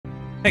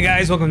Hey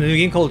guys, welcome to a new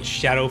game called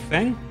Shadow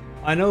Fang.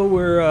 I know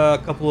we're a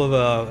couple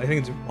of, I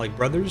think it's like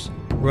brothers.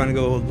 We're gonna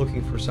go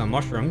looking for some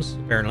mushrooms,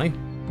 apparently.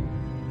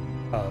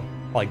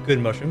 Like good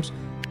mushrooms.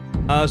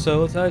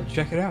 So let's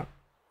check it out.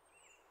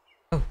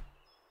 Oh.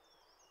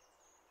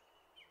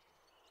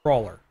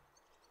 Crawler.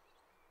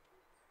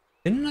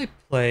 Didn't I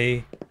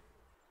play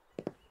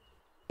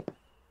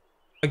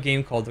a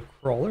game called The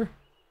Crawler?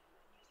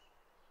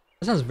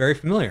 That sounds very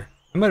familiar.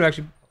 I might have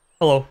actually...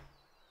 Hello.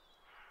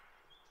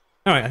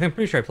 Alright, I'm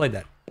pretty sure I played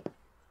that.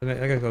 I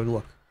gotta go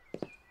look.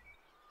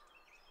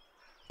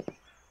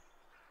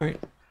 Alright.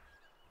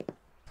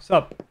 What's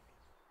up,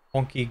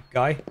 wonky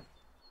guy?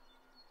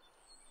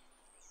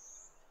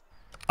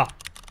 Ah.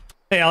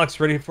 Hey Alex,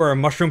 ready for a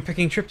mushroom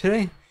picking trip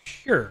today?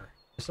 Sure.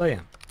 Yes I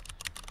am.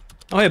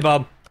 Oh hey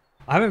Bob.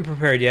 I haven't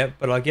prepared yet,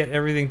 but I'll get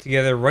everything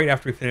together right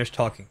after we finish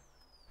talking.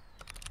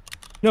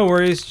 No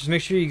worries, just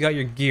make sure you got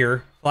your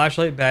gear,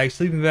 flashlight, bag,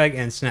 sleeping bag,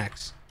 and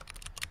snacks.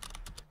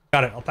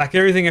 Got it, I'll pack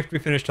everything after we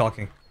finish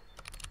talking.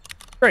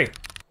 Great.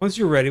 Once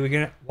you're ready, we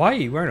can... Why are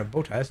you wearing a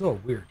bow tie? That's a little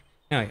weird.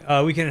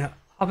 Anyway, we can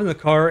hop in the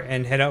car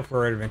and head out for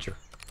our adventure.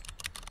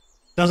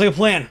 Sounds like a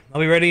plan. I'll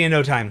be ready in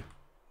no time.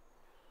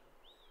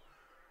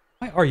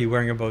 Why are you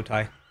wearing a bow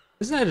tie?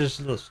 Isn't that just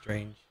a little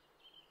strange?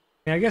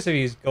 I mean, I guess if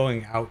he's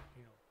going out,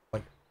 you know,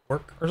 like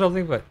work or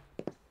something, but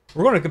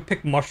we're going to go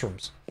pick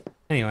mushrooms.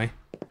 Anyway.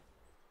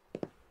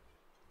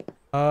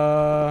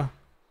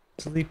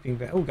 Sleeping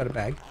bag. Oh, got a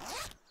bag.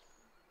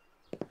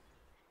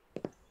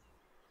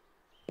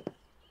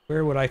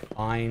 Where would I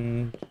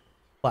find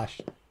flash?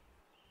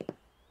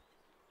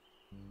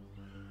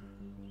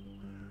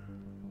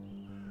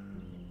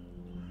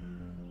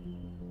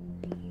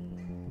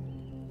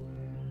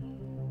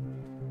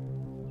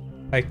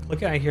 I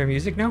click it, I hear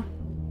music now?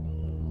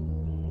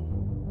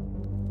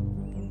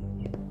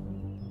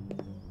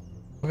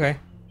 Okay.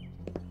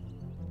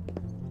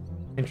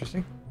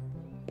 Interesting.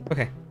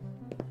 Okay.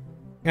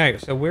 Alright,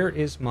 so where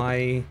is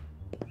my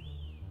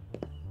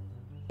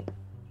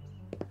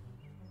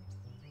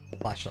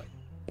flashlight?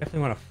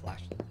 Definitely want a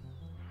flashlight.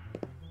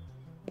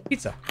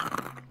 Pizza.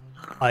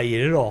 I eat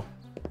it all.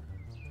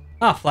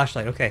 Ah,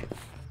 flashlight, okay. Do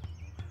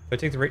I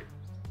take the rate?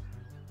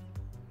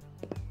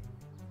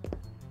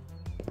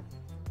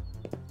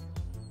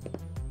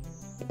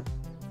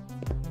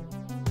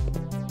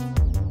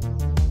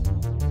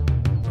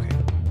 Okay.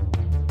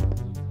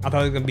 I thought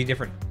it was gonna be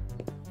different.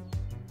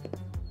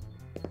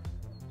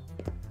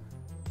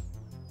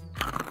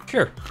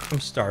 Sure, I'm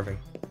starving.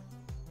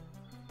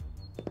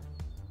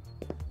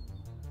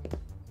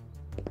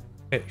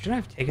 Wait, shouldn't I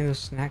have taken those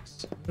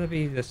snacks? Wouldn't that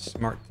be the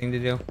smart thing to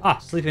do? Ah,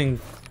 sleeping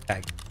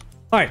bag.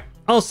 Alright,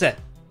 all set.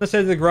 Let's head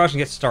to the garage and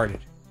get started.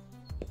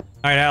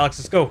 Alright, Alex,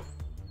 let's go.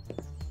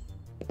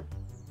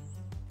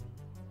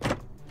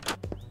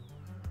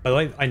 By the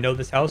way, I know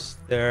this house.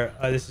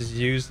 This is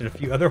used in a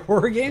few other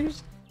horror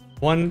games.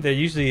 One, there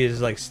usually is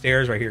like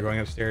stairs right here going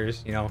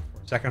upstairs, you know,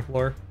 second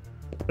floor.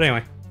 But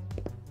anyway.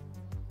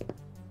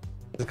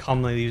 It's a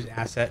commonly used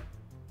asset.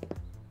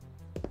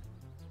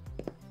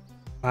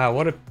 Wow,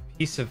 what a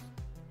piece of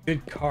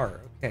good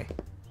car. Okay.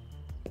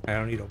 I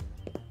don't need to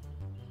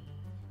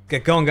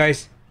get going,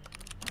 guys.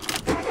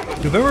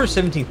 November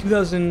 17,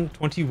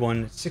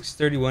 2021,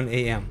 6:31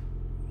 a.m.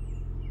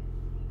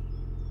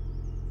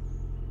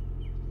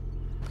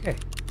 Okay.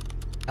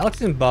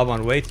 Alex and Bob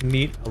on way to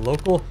meet a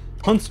local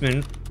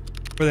huntsman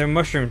for their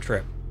mushroom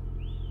trip.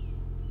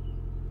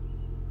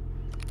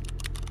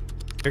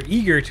 They're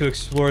eager to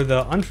explore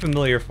the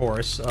unfamiliar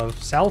forests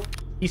of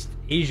Southeast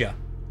Asia.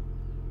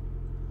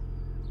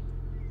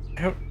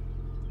 I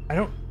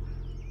don't...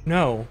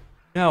 No.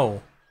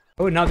 No.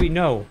 That would not be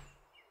no.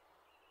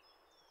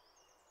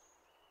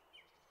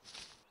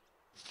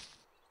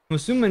 I'm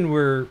assuming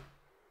we're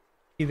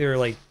either,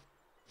 like,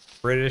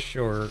 British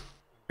or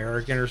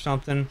American or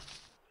something.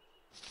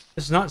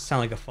 This does not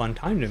sound like a fun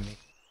time to me.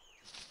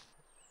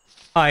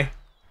 Hi.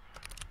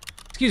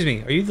 Excuse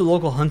me, are you the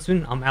local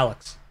huntsman? I'm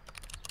Alex.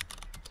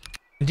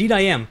 Indeed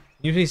I am.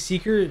 You're a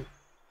seeker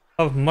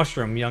of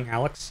young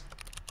Alex.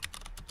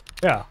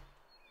 Yeah.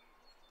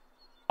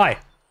 Hi.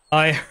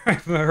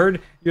 I've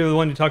heard you're the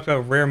one who talked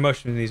about rare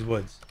mushrooms in these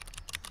woods.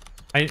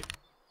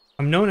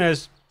 I'm known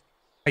as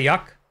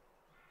Kayak.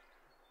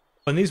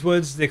 In these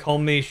woods, they call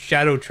me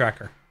Shadow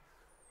Tracker.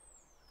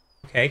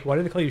 Okay, why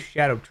do they call you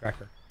Shadow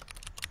Tracker?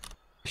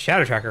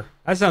 Shadow Tracker?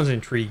 That sounds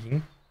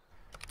intriguing.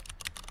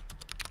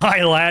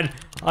 Hi, lad.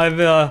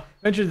 I've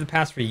ventured the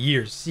past for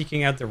years,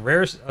 seeking out the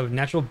rarest of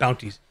natural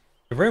bounties.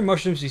 The rare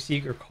mushrooms you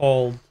seek are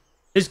called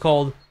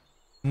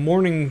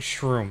morning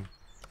shroom.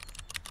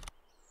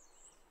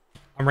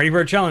 I'm ready for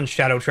a challenge,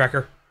 Shadow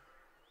Tracker.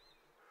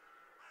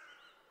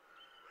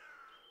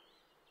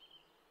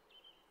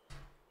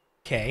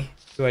 Okay.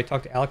 Do I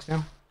talk to Alex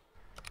now?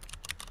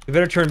 We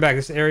better turn back.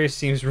 This area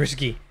seems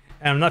risky,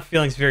 and I'm not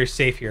feeling very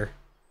safe here.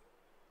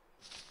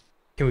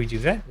 Can we do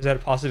that? Is that a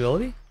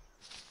possibility?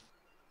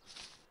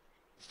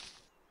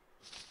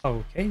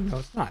 Okay, no,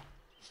 it's not.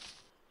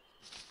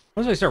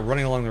 Once I start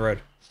running along the road.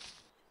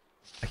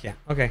 I can't.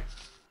 Okay.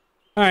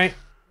 Alright.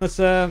 Let's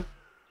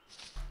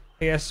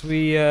I guess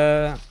we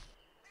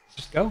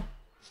just go.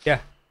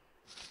 Yeah.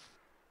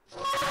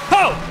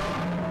 Oh!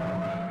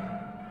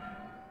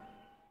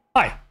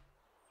 Hi.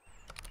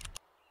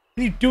 What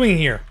are you doing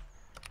here?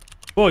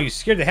 Whoa, you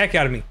scared the heck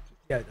out of me.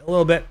 Yeah, a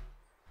little bit.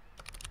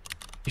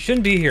 You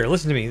shouldn't be here.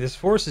 Listen to me. This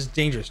forest is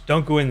dangerous.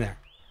 Don't go in there.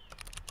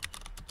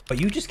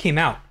 But you just came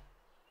out.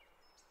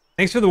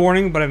 Thanks for the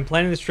warning, but I've been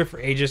planning this trip for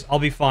ages. I'll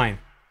be fine.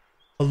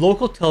 A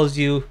local tells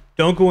you,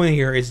 don't go in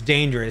here. It's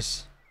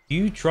dangerous. Do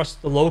you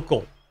trust the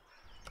local?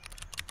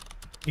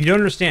 You don't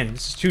understand.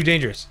 This is too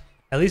dangerous.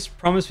 At least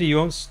promise me you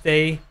won't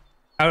stay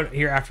out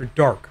here after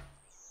dark.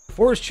 The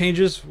forest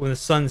changes when the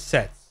sun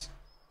sets.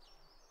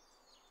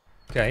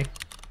 Okay.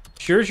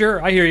 Sure,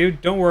 sure. I hear you.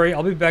 Don't worry.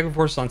 I'll be back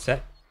before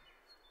sunset.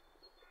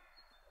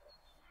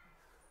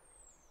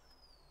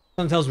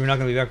 Someone tells me we're not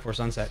going to be back before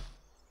sunset.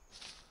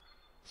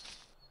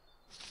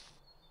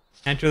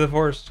 Enter the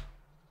forest.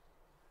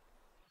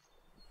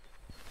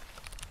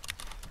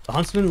 The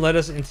huntsman led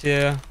us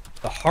into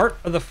the heart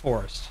of the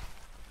forest.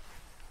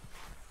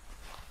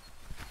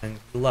 And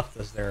he left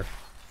us there.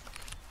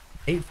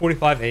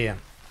 8:45 a.m.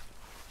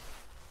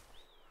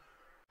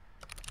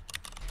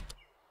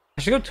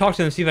 I should go talk to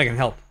them and see if I can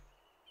help.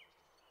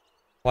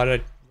 Why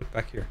did I look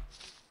back here?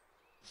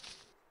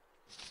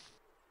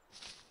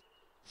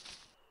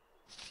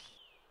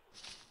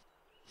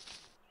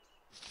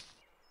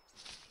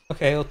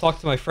 Okay, I'll talk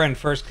to my friend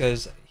first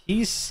because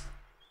he's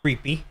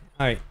creepy.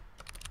 Alright.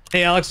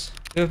 Hey, Alex.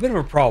 We have a bit of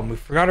a problem. We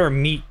forgot our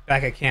meat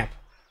back at camp.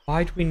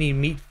 Why do we need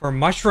meat for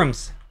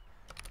mushrooms?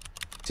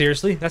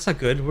 Seriously? That's not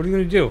good. What are we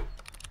going to do?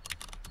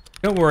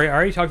 Don't worry. I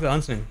already talked to the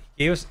huntsman.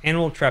 He gave us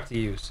animal trap to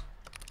use.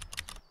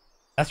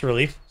 That's a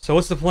relief. So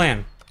what's the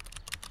plan?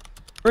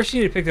 First,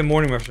 you need to pick the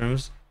morning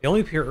mushrooms. They only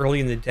appear early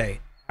in the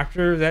day.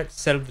 After that,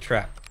 set up the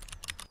trap.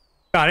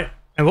 Got it.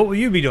 And what will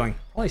you be doing?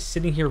 Probably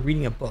sitting here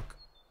reading a book.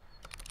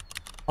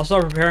 I'll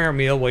start preparing our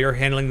meal while you're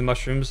handling the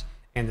mushrooms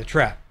and the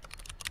trap.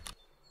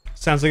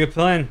 Sounds like a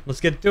plan.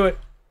 Let's get to it.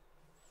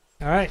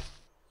 Alright.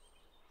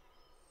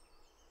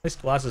 Nice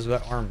glasses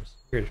without arms.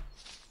 Weird.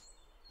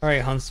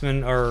 Alright,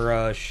 huntsman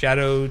or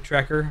shadow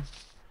tracker.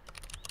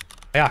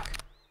 Ayak.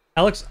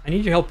 Alex, I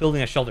need your help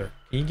building a shelter.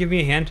 Can you give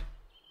me a hand?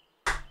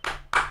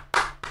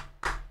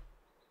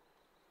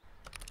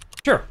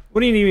 Sure.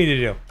 What do you need me to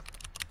do?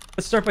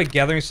 Let's start by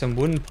gathering some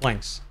wooden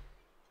planks.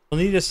 We'll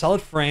need a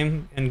solid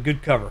frame and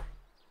good cover.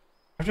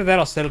 After that,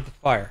 I'll set up the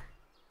fire.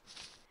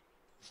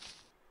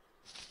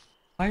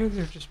 Why are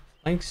there just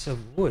planks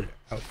of wood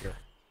out here?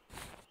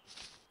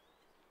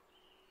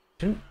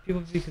 Shouldn't people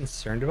be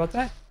concerned about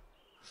that?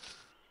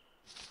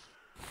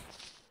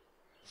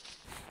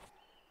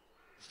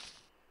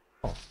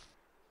 Oh.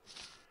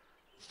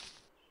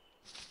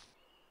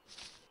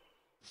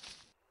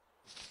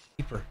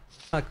 Keeper.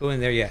 Let's not go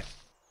in there yet.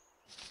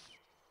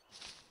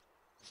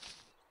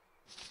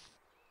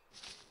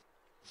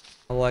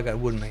 Oh, I got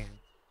wood in my hand.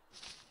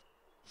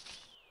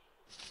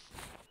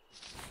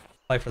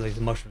 For like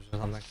the mushrooms or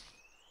something.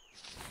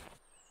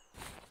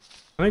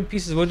 How many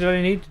pieces of wood did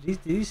I need? Did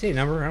he say a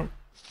number? I don't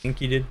think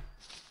he did.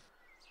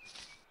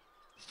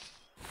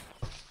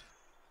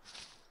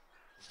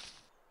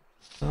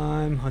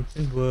 I'm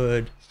hunting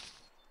wood.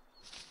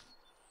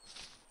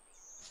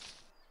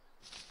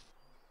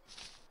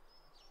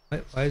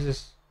 Why is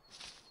this?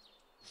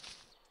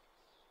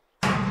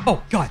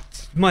 Oh God!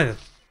 Mother.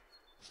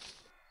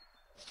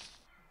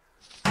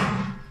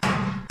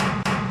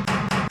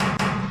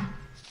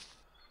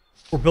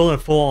 We're building a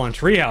full-on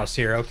treehouse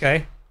here,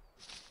 okay?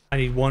 I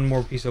need one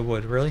more piece of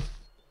wood, really?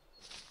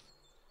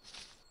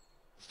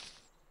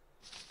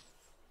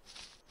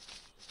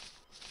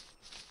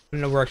 I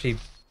don't know we're actually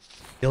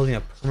building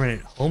a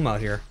permanent home out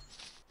here.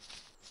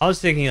 I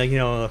was thinking, like, you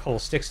know, a couple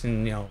sticks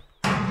and, you know,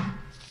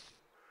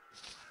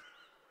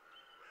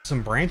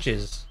 some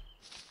branches.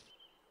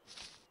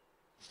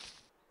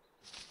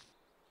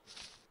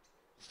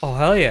 Oh,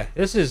 hell yeah.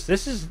 This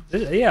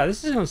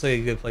sounds like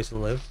a good place to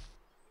live.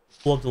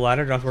 Pull up the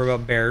ladder, don't have to worry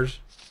about bears.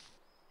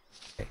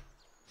 Okay.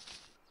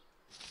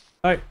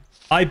 Alright.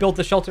 I built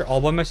the shelter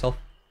all by myself.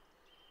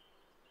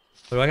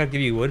 So do I gotta give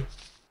you wood?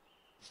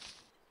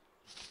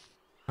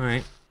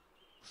 Alright.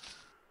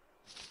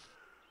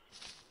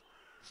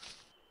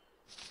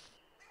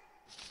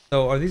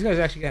 So are these guys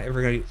actually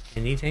ever gonna do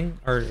anything?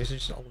 Or is it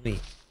just all me?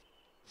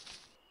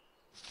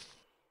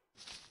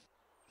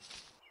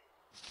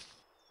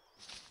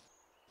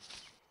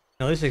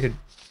 At least I could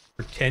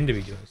pretend to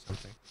be doing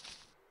something.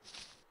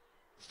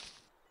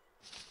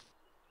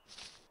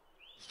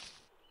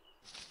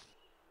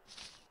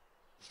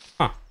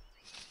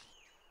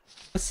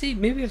 Let's see,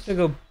 maybe I have to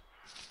go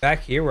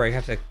back here where I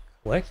have to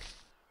click.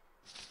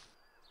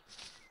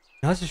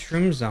 No, it's a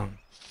shroom zone.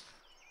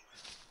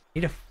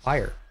 Need a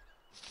fire.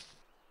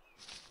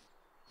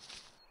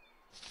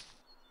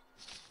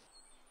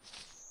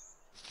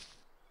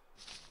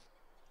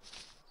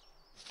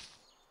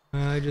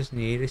 I just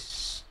need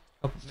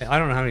I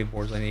don't know how many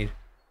boards I need.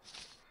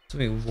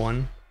 Something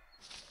one.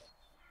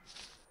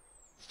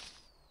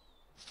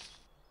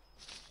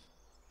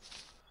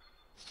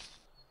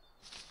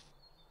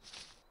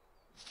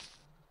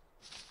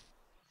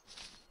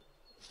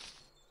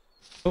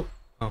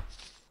 Oh.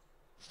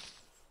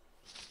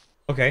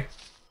 Okay.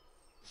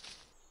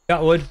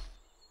 Got wood.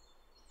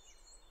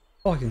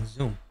 Oh, I can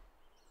zoom.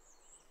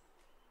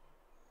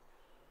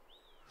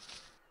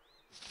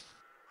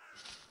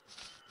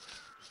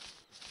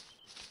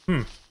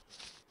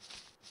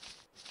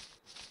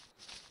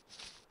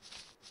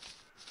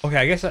 Okay,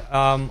 I guess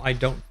I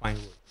don't find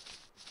wood.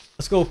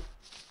 Let's go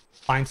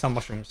find some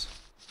mushrooms,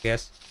 I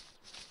guess.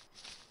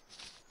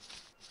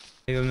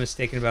 Maybe I'm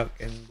mistaken about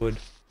getting wood.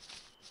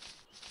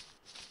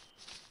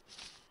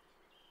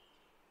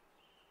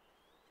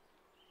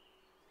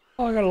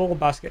 Oh, I got a little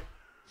basket.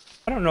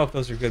 I don't know if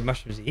those are good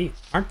mushrooms to eat.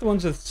 Aren't the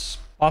ones with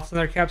spots on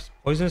their caps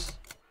poisonous?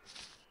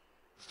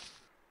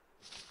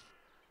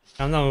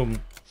 I'm no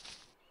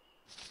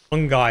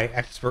fungi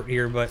expert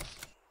here, but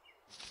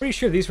pretty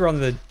sure these were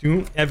on the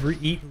don't ever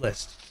eat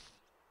list.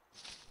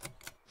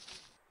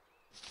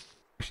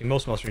 Actually,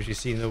 most mushrooms you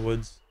see in the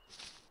woods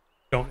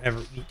don't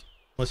ever eat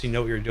unless you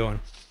know what you're doing.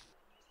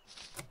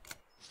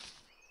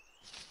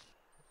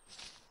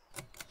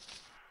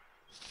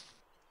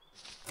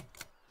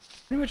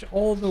 Pretty much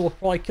all of them will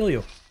probably kill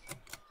you.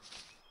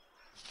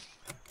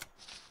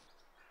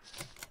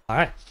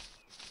 Alright.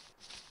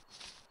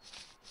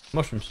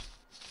 Mushrooms.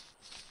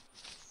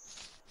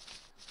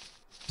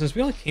 Since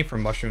we only came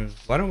from mushrooms,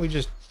 why don't we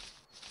just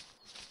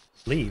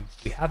leave?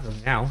 We have them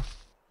now.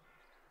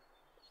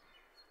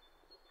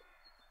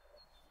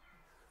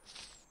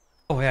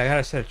 Oh yeah, I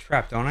gotta set a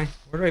trap, don't I?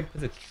 Where do I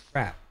put the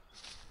trap?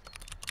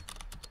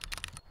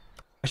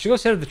 I should go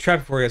set up the trap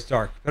before it gets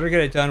dark. Better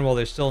get it done while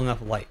there's still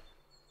enough light.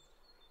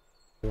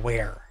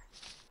 Where?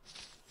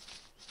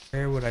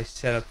 Where would I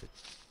set up the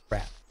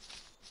trap?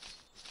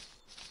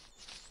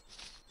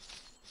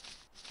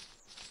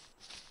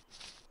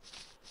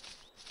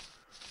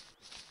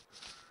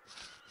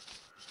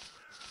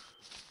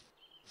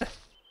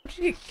 Where'd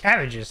you get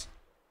cabbages?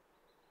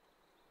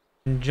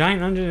 And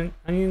giant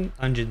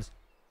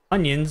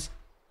onions,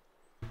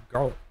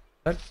 garlic. Is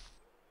that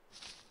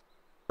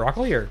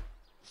broccoli or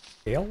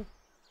kale?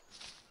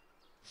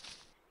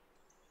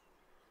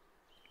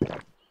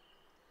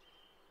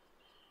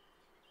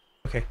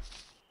 Okay.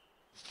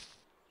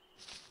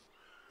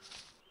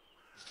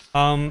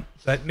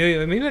 But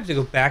maybe I have to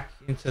go back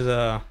into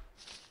the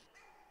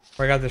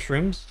where I got the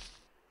shrooms.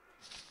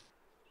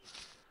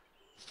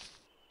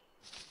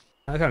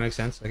 That kind of makes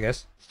sense, I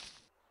guess.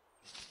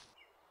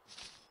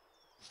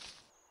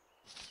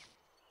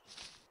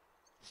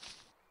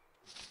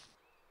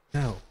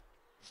 No.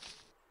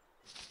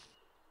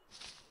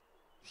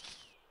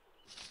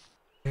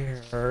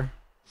 Where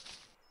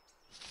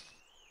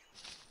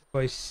do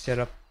I set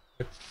up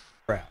the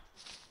trap?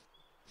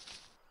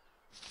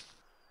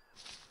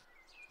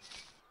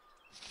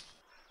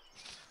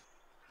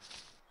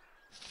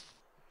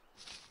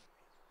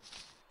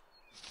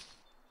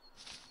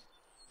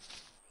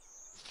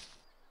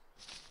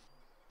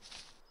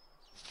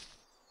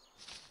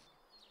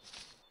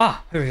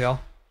 Ah, here we go.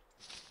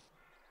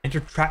 Enter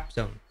trap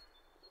zone.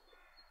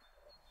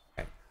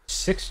 Okay,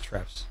 6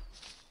 traps.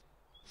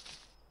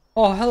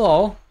 Oh,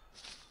 hello.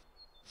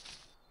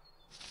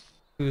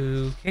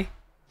 Okay.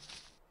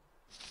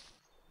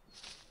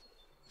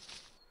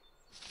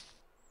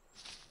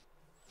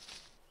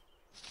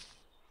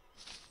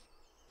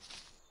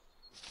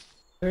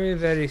 Very,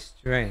 very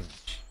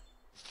strange.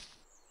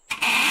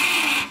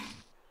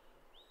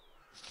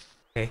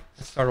 Okay,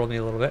 that startled me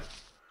a little bit.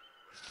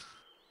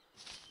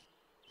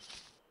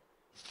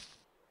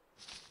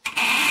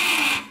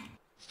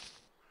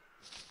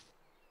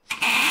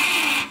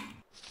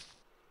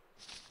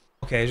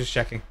 Okay, just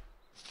checking.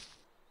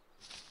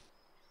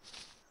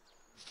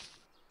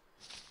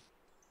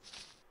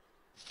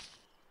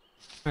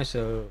 Alright,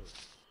 so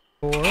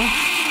 4.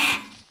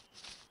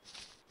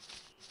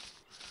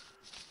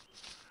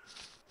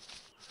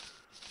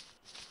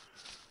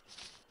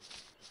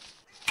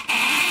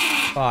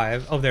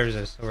 5. Oh, there it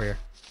is, over here.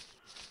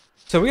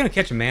 So we're gonna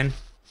catch him, man.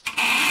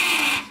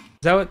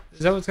 Is that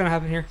what's gonna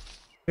happen here?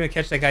 We're gonna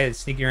catch that guy that's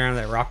sneaking around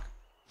that rock.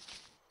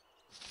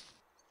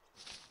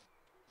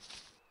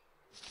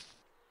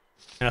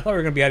 And I thought we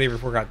were gonna be out of here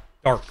before it got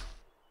dark.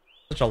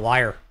 Such a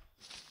liar.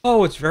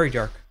 Oh, it's very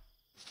dark.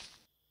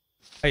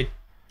 I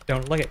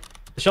don't like it.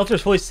 The shelter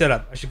is fully set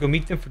up. I should go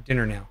meet them for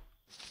dinner now.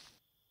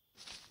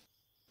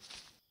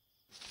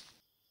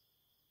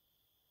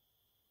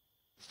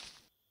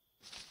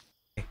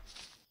 Okay.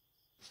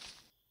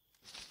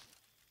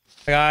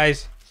 Hey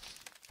guys.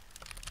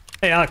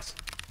 Hey Alex.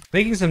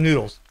 Making some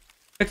noodles.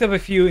 Picked up a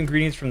few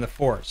ingredients from the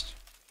forest.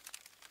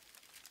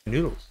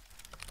 Noodles.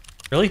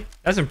 Really?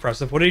 That's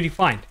impressive. What did you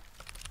find?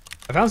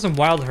 I found some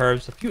wild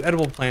herbs, a few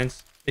edible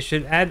plants. It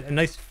should add a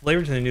nice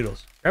flavor to the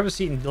noodles. Grab a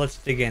seat and let's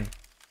dig in.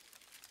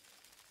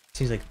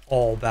 Seems like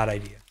all bad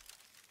idea.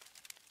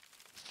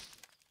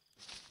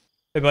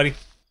 Hey, buddy.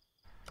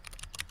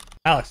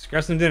 Alex,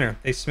 grab some dinner.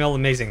 They smell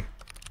amazing.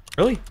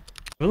 Really?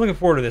 I've been looking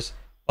forward to this.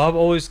 Bob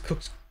always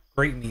cooks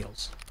great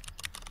meals.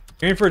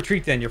 You're in for a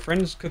treat then. Your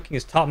friend's cooking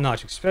is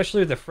top-notch, especially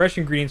with the fresh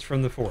ingredients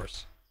from the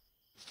forest.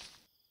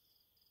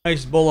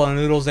 Nice bowl of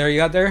noodles there you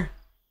got there.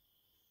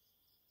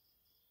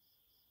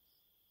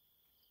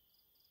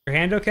 Your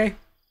hand okay?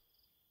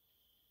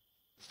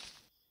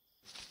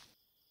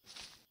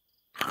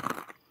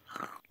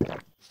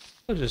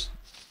 I'll just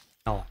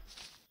not.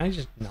 Can I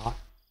just not?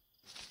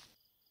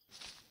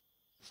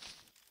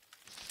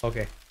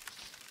 Okay.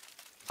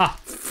 Ah!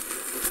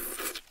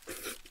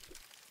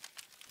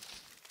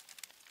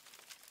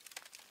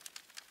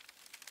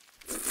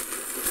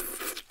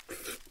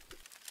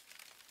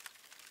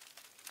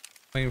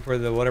 Waiting for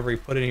the whatever he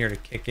put in here to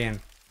kick in.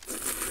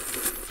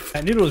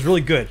 That noodle is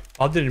really good.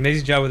 Bob did an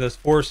amazing job with those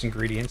forest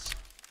ingredients.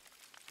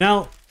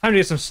 Now, time to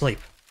get some sleep.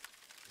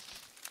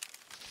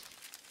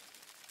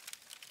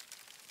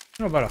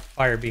 I don't know about a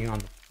fire being on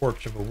the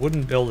porch of a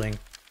wooden building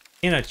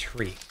in a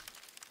tree.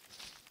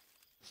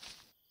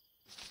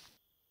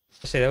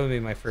 I'd say that would be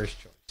my first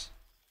choice.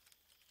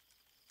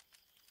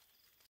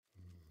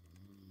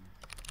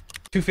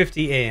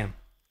 2:50 a.m.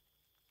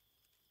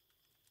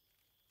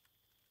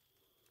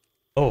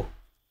 Oh.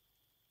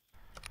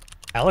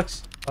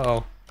 Alex?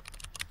 Uh-oh.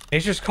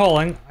 Nature's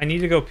calling. I need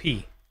to go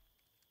pee.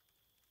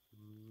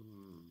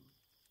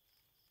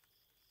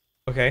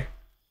 Okay.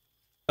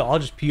 So I'll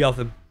just pee off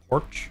the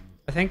porch,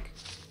 I think.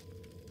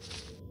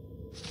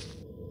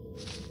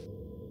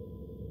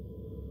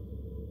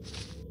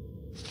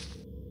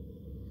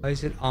 Why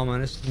is it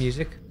ominous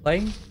music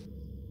playing?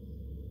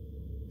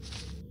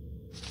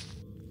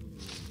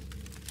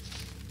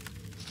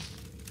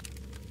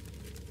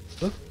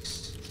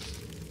 Oops.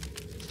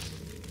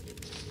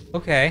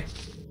 Okay.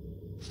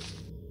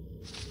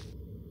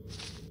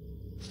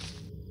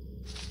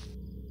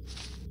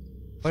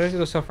 Why does it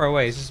go so far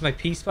away? Is this my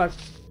pee spot?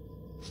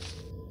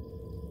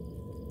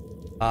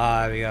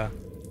 Ah, there we go.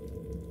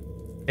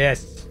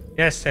 Yes.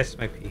 Yes, that's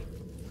my pee.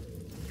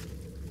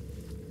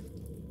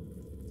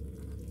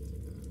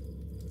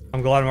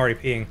 I'm glad I'm already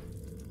peeing.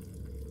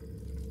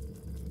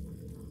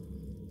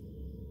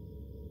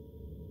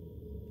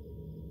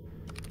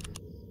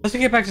 Let's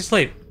get back to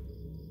sleep.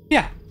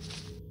 Yeah.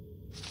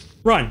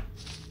 Run.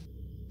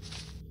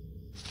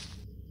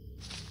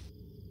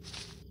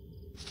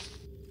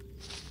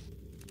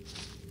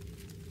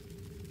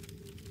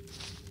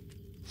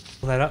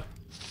 Pull that up.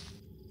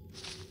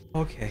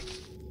 Okay.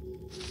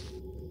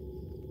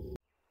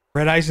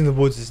 Red eyes in the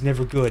woods is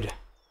never good.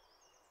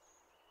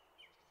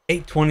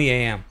 8:20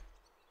 a.m.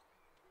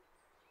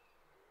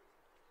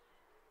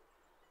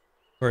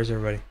 Where is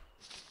everybody?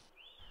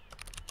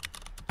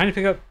 I need to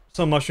pick up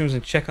some mushrooms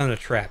and check on the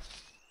trap.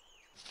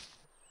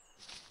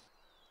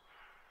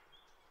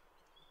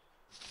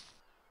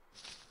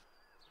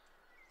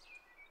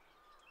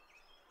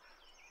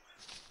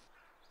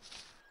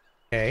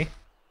 Okay.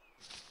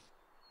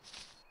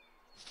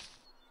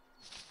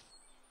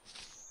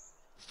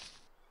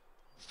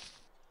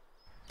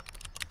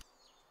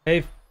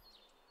 Hey,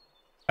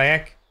 Fang.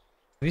 Have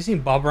you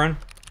seen Bob run?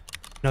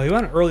 No, he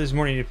went early this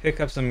morning to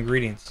pick up some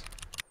ingredients.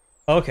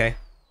 Okay.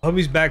 I hope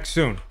he's back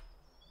soon.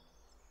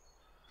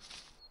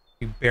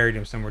 You buried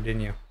him somewhere,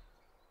 didn't you?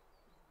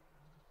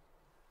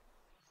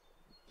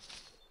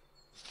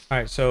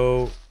 Alright,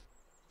 so...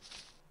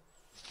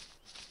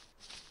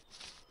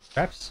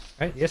 Traps?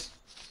 Right, yes.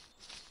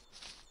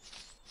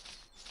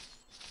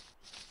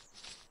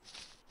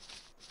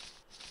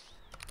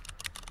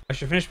 I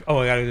should finish... Oh,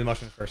 I gotta do the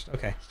mushrooms first.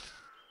 Okay.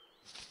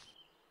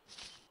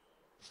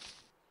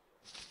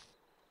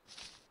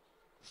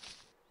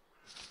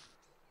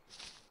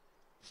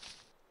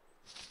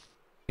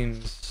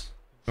 Seems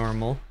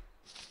normal.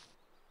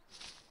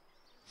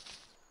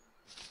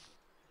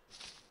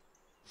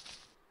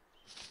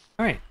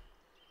 Alright.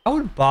 How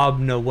would Bob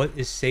know what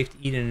is safe to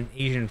eat in an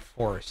Asian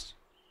forest?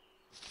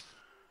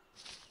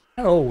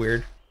 That's a little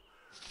weird.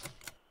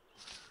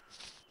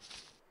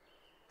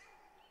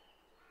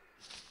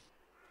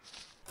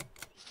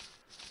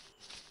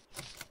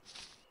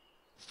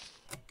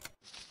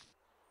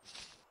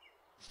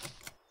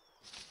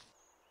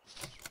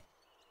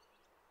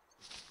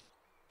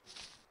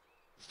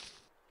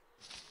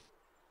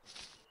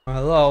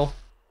 Hello?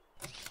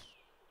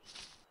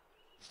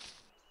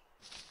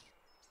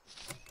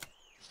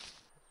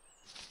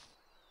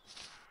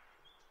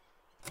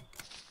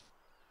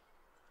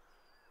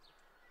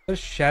 Is that a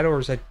shadow or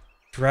is that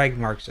drag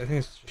marks? I think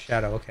it's a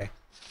shadow, okay.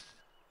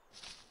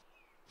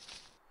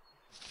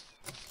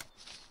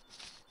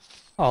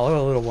 Oh, look at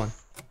a little one.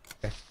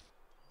 Okay.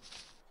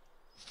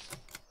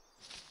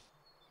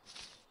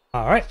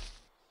 Alright.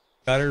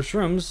 Got her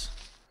shrooms.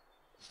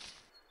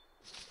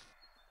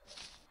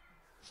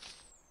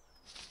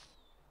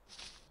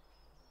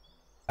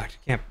 Back to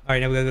camp.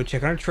 Alright, now we gotta go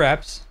check on our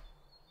traps.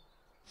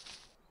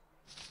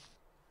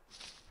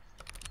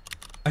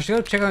 I should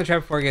go check on the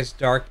trap before it gets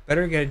dark.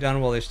 Better get it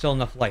done while there's still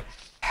enough light.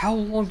 How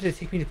long did it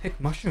take me to pick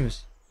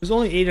mushrooms? It was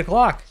only 8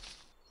 o'clock.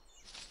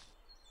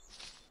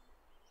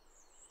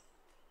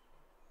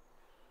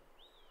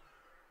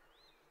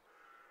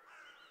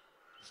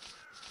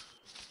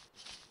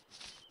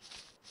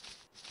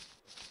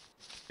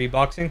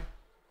 Beatboxing?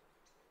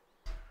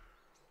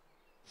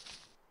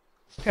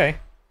 Okay.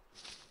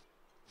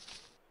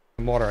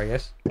 Some water, I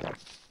guess.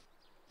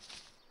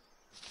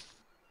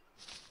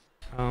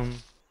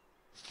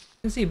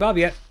 Didn't see Bob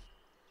yet.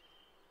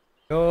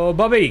 Go,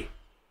 Bobby!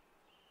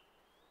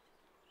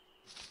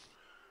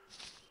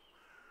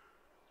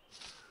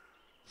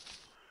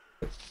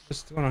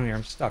 What's going on here?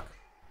 I'm stuck.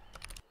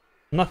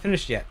 I'm not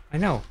finished yet. I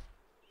know.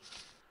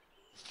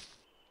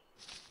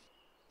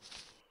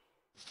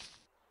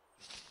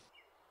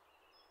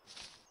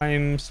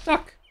 I'm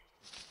stuck.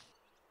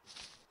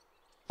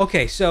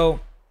 Okay, so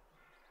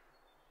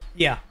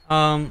yeah,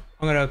 I'm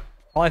gonna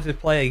probably have to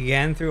play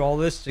again through all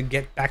this to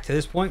get back to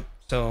this point.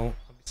 So I'll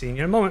be seeing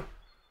you in a moment.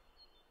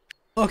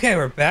 Okay,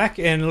 we're back,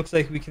 and it looks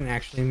like we can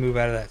actually move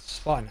out of that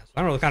spot now. So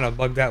I don't know what kind of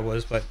bug that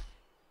was, but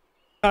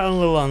got a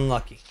little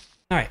unlucky.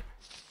 All right,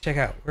 check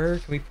out, where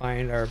can we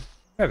find our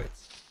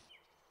rabbits?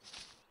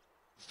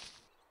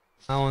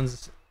 That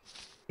one's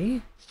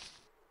me.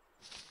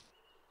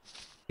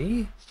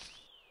 Me.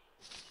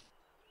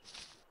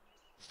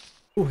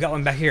 Ooh, we got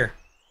one back here.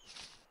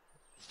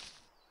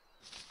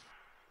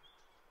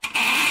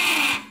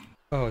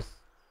 Oh, it's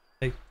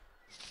like,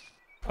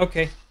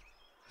 okay.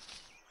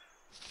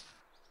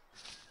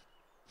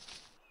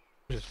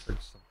 I just heard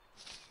something.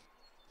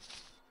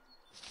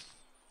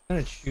 I'm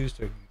gonna choose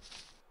to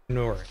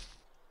ignore it.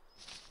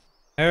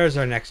 There's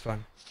our next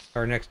one.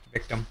 Our next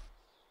victim.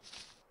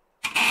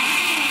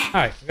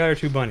 Alright, we got our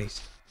two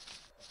bunnies.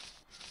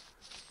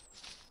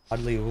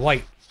 Oddly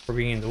white for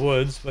being in the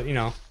woods, but you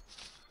know.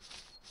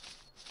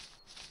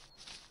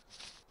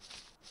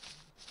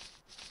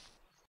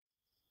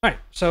 Alright,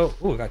 so,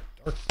 ooh, we got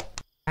dark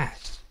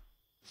fast.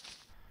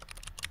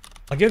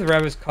 I'll give the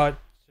rabbits caught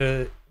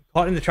in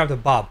the trap to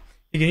Bob.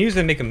 You can use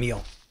them to make a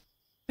meal.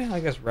 Yeah, I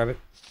guess rabbit.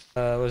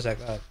 What is that?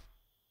 I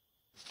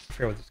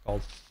forget what it's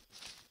called.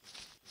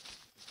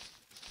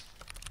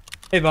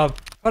 Hey Bob,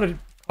 caught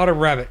a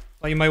rabbit.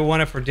 Thought you might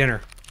want it for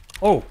dinner.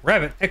 Oh,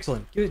 rabbit,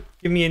 excellent. Give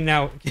me it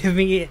now. Give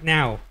me it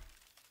now.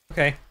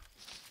 Okay.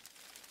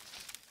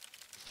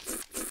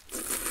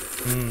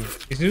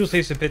 These noodles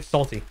taste a bit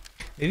salty.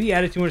 Maybe you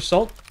added too much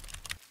salt?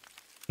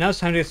 Now it's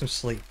time to get some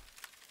sleep.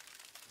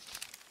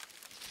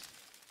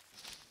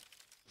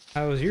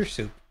 How was your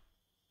soup?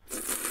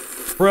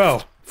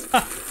 Bro!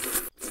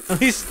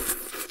 At least...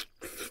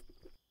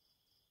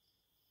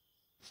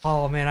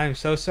 Oh man, I'm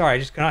so sorry. I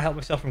just cannot help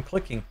myself from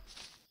clicking.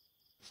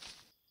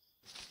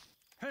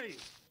 Hey!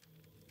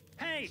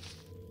 Hey!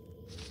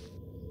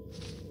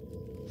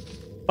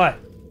 What?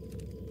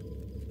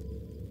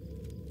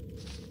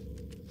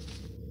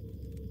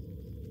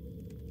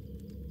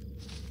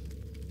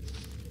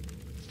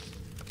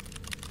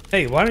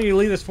 Hey, why don't you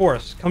leave this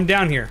forest? Come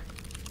down here.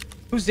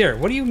 Who's there?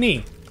 What do you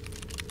mean?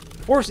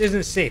 The forest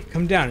isn't safe.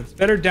 Come down. It's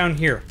better down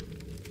here.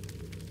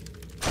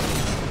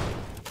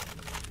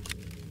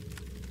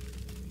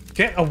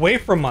 Get away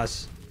from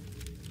us.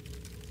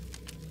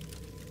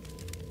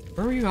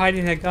 Where were you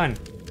hiding that gun?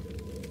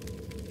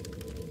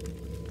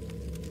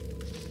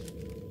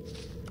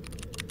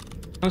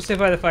 Don't stay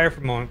by the fire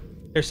for a moment.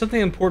 There's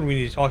something important we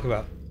need to talk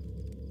about.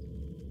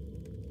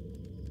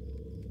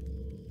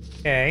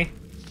 Okay.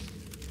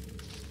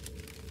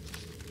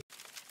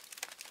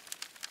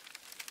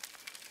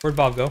 Where'd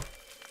Bob go?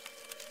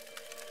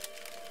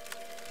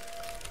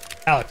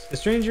 Alex, the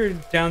stranger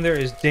down there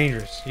is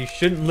dangerous. You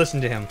shouldn't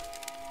listen to him.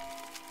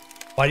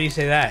 Why do you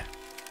say that?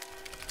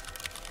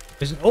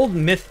 There's an old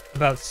myth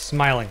about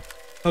smiling.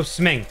 Oh,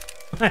 sming.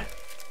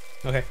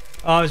 Okay.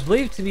 It's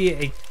believed to be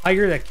a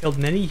tiger that killed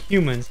many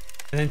humans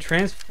and then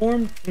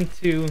transformed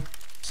into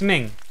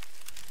sming.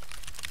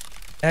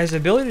 It has the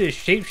ability to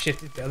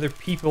shapeshift into other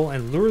people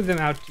and lure them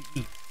out to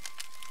eat.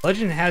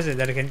 Legend has it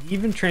that it can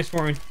even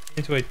transform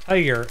into a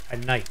tiger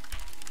at night.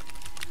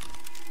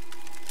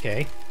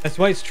 Okay, that's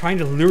why it's trying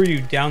to lure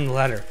you down the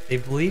ladder. They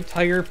believe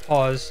tiger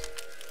paws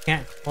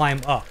can't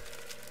climb up.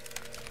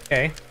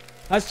 Okay,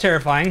 that's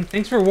terrifying.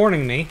 Thanks for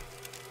warning me.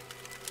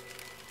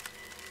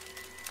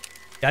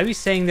 Yeah, I'd be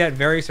saying that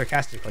very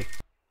sarcastically.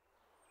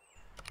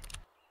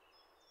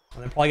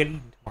 And then probably get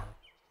eaten tomorrow.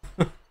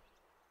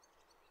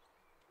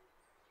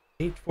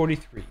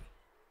 8:43.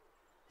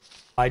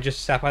 I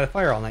just sat by the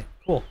fire all night.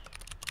 Cool.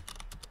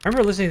 I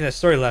remember listening to that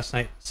story last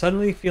night,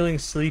 suddenly feeling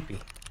sleepy.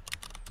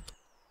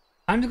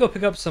 Time to go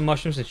pick up some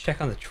mushrooms and check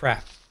on the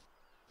trap.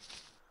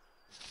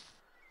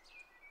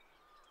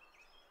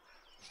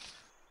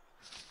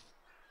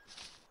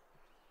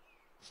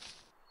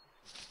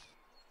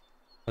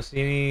 See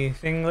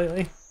anything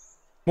lately?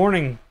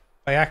 Morning,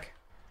 Bayak.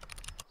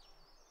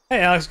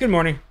 Hey Alex, good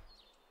morning.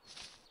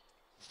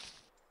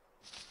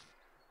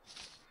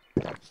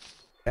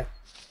 Okay.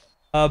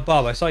 Bob,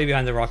 I saw you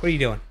behind the rock. What are you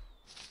doing?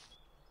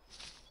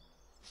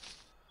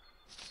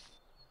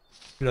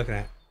 What are you looking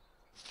at?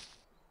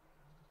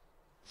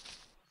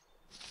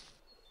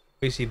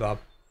 What do you see, Bob?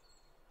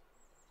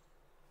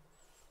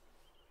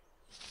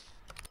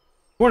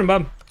 Morning,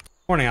 Bob.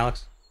 Morning,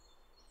 Alex.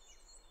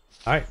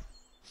 Alright.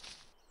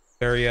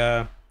 Very,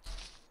 to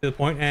the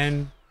point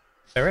and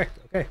direct.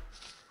 Okay.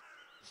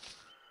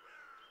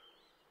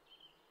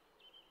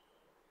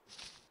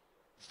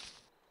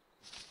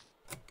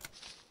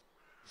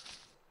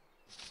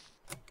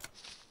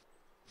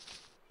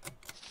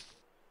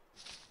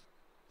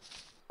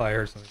 Oh, I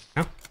heard something.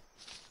 No?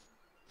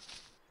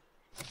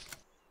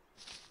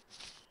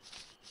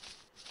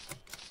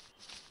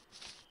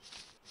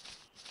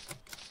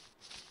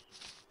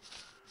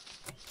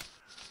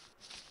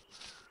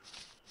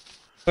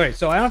 Alright,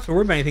 so I don't have to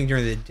worry about anything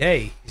during the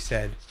day, he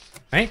said.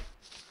 Right?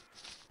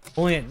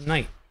 Only at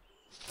night.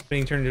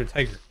 Being turned into a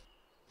tiger.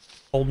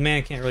 Old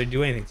man can't really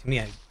do anything to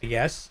me, I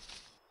guess.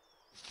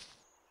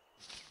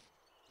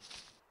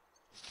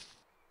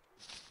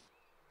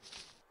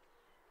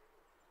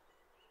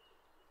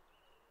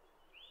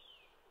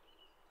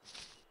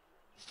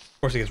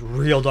 Of course, it gets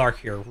real dark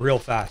here, real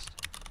fast.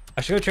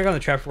 I should go check on the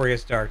trap before it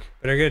gets dark.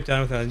 Better get it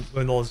done with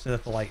when those the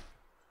light.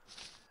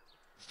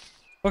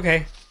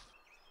 Okay.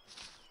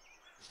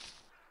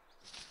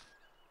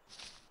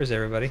 Where's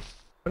everybody?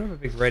 What have a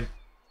big red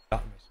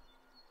dot?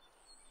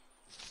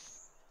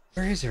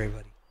 Where is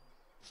everybody?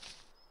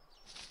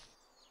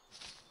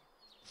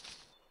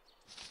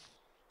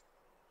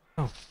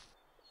 Oh.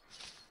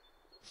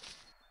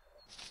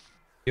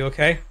 You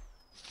okay?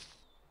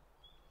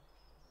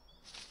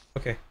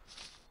 Okay.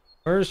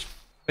 Where's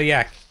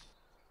Fayak?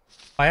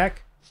 Fayak?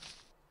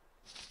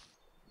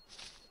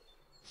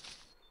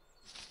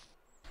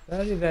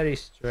 Very, very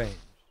strange.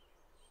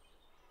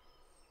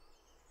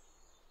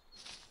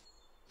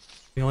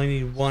 We only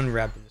need one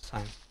rabbit this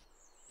time.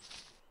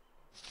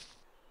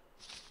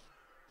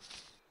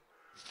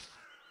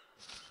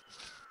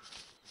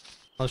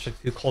 Let's check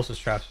the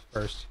closest traps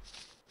first.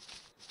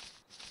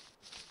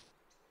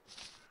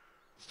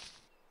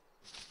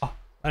 Oh,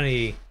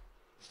 honey.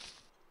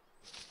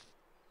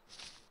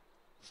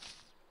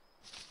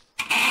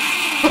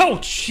 Oh,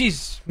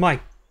 jeez, my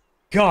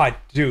God,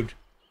 dude.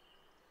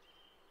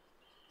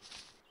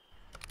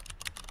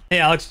 Hey,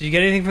 Alex, did you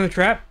get anything from the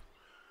trap?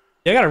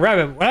 Yeah, I got a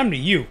rabbit. What happened to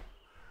you?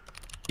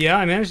 Yeah,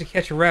 I managed to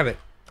catch a rabbit.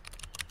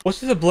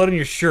 What's with the blood on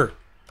your shirt?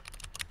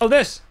 Oh,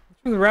 this. It's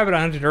from the rabbit I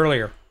hunted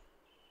earlier.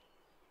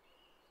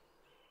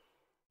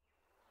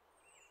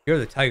 You're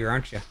the tiger,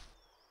 aren't you?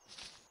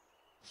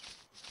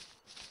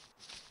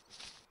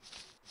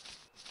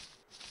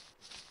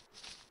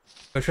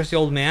 Do I trust the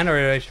old man, or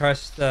do I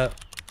trust the...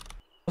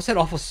 What's that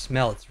awful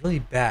smell? It's really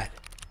bad.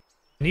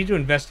 I need to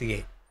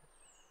investigate.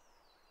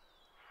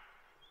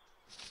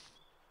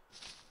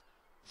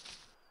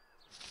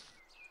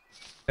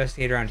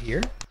 Investigate around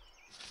here?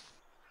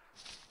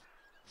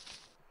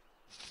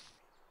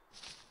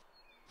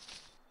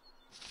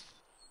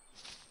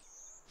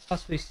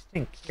 Possibly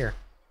stink here.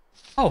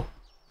 Oh!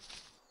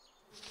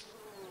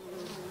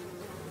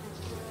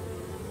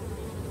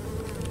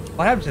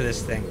 What happened to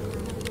this thing?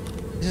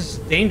 This is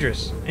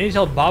dangerous. I need to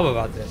tell Bob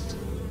about this.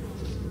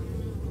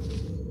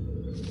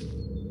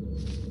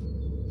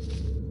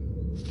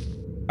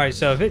 Alright,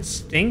 so if it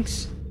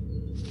stinks,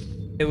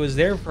 it was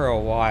there for a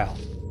while.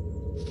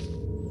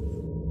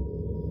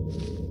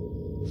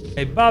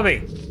 Hey,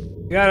 Bobby!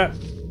 You gotta...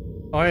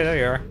 Oh, hey, there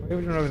you are. What are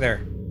we doing over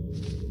there?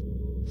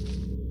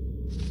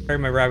 Carry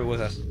my rabbit with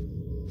us.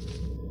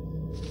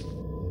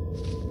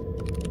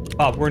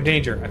 Bob, we're in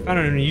danger. I found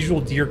an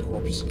unusual deer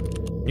corpse.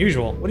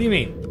 Unusual? What do you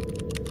mean?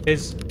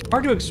 It's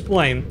hard to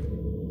explain,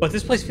 but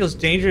this place feels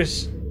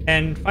dangerous,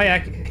 and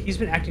Fayak, he's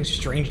been acting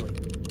strangely.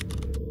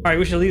 Alright,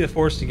 we should leave the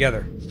forest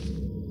together.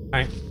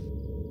 Alright.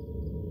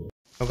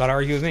 Don't gotta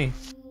argue with me.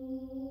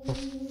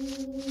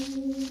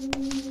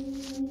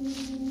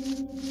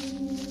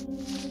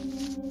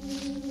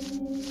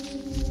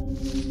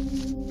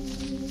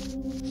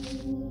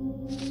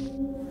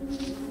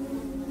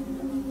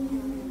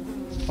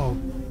 Oh,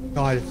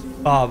 God, it's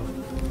Bob.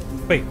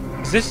 Wait,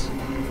 is this...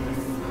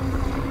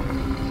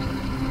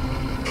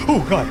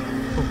 Oh, God.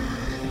 Oh.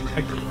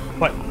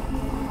 What?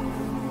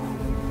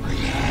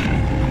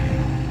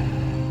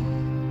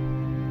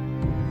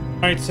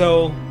 Alright,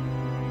 so...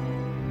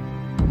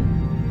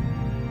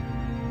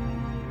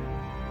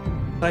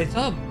 I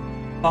saw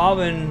Bob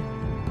and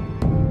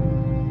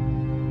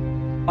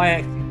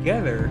Fayak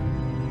together,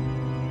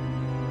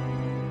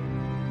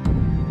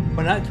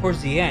 but not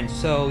towards the end,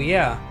 so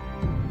yeah.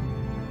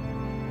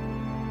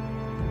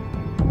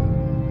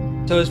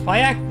 So is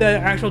Fayak the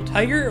actual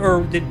tiger,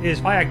 or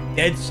is Fayak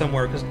dead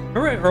somewhere? Because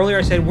remember earlier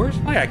I said, where's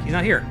Fayak? He's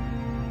not here.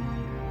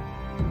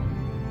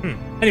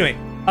 Anyway,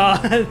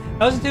 that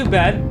wasn't too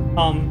bad.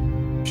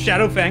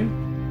 Shadow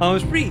Fang. It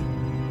was pretty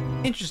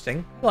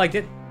interesting. I liked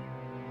it.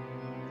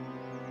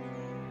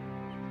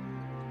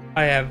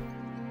 I have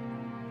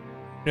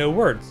no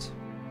words.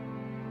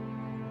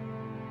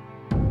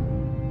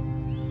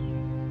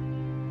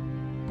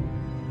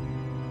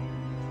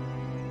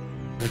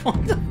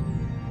 What the...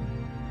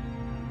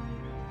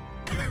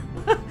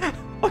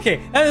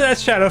 Okay,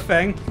 that's Shadow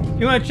Fang. If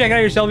you want to check out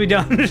yourself, be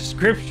down in the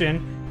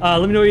description.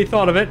 Let me know what you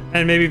thought of it,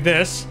 and maybe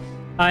this.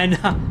 And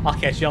I'll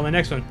catch you on the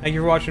next one. Thank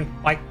you for watching.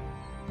 Bye.